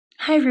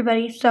Hi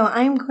everybody, so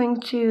I'm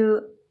going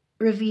to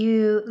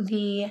review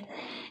the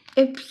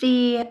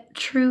Ipsy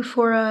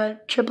Trufora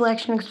Triple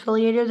Action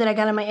Exfoliator that I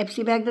got in my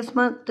Ipsy bag this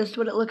month. This is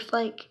what it looks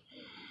like.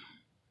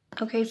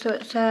 Okay, so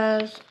it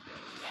says,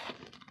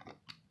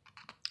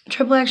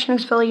 Triple Action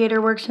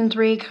Exfoliator works in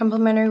 3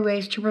 complementary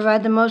ways to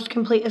provide the most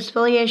complete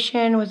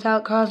exfoliation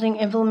without causing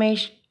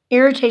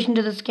irritation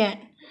to the skin.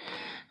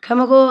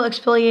 Chemical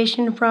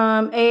exfoliation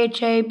from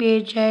AHA,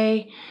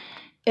 BHA,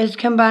 is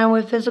combined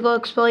with physical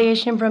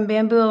exfoliation from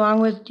bamboo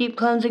along with deep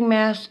cleansing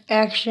mask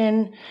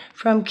action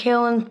from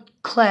kale and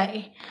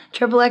clay.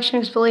 Triple Action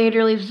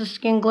Exfoliator leaves the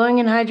skin glowing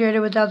and hydrated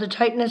without the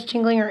tightness,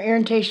 tingling, or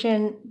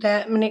irritation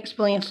that many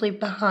exfoliants leave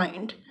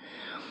behind.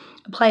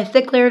 Apply a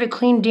thick layer to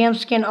clean damp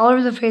skin all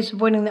over the face,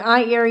 avoiding the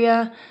eye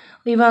area.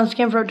 Leave on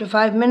skin for up to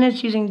 5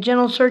 minutes using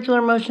gentle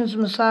circular motions to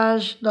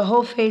massage the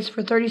whole face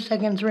for 30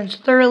 seconds. Rinse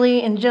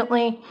thoroughly and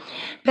gently.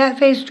 Pat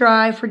face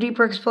dry. For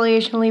deeper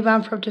exfoliation, leave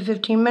on for up to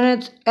 15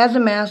 minutes as a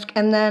mask,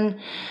 and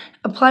then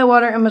apply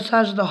water and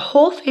massage the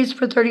whole face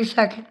for 30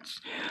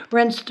 seconds.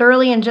 Rinse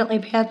thoroughly and gently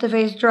pat the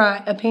face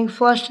dry. A pink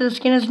flush to the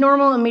skin is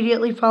normal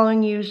immediately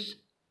following use.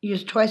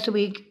 Use twice a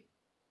week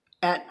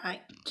at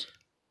night.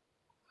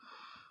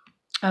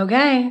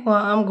 Okay, well,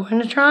 I'm going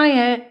to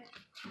try it.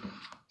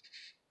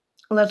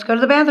 Let's go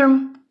to the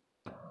bathroom.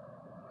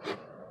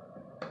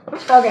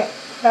 Okay,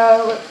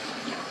 so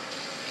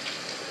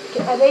let's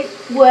get my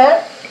face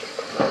wet.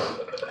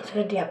 Let's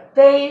get a damp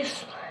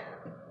face.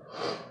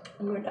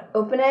 I'm going to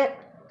open it.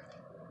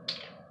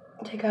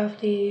 Take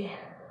off the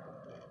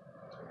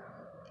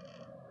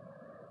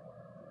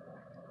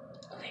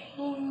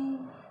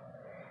thing.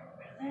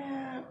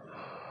 That.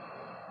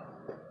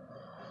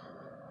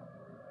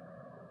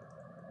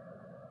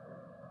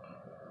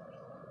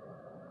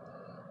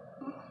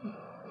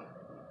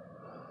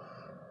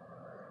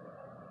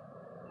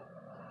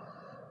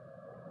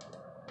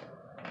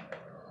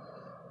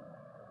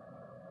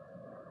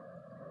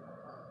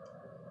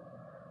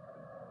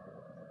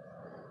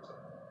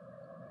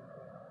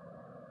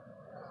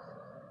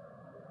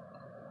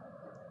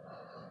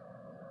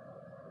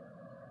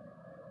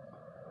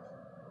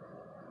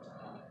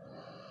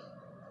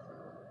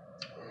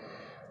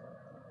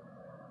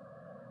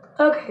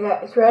 Okay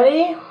guys,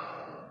 ready?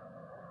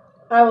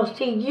 I will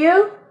see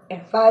you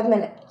in 5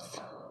 minutes.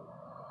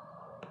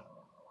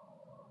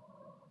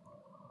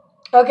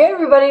 Okay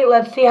everybody,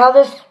 let's see how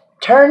this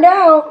turned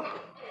out.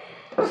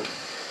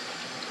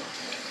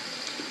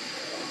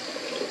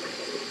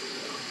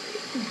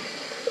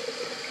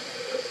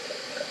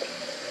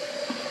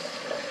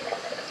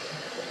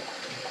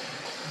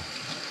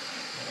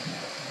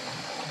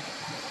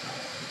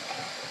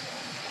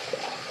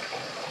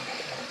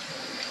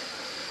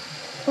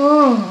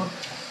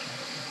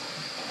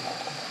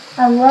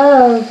 I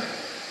love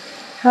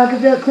how I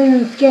can feel it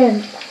cleaning the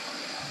skin.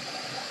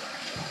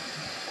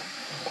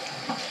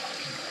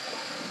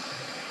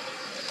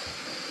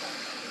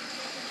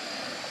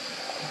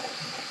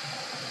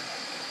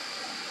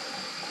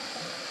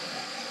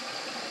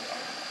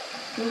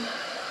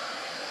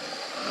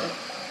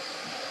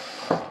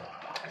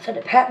 Set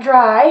it pat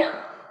dry.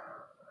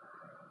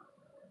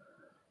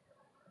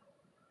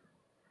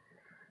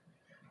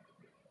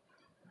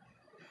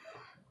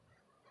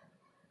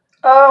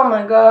 Oh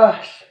my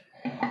gosh.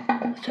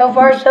 So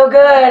far so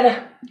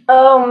good.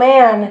 Oh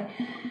man.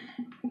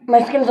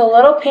 My skin's a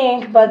little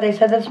pink, but they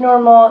said that's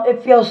normal.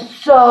 It feels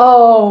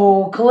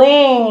so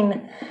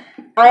clean.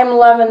 I'm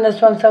loving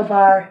this one so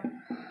far.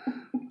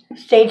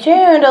 Stay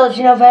tuned. I'll let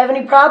you know if I have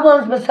any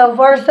problems, but so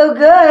far so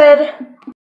good.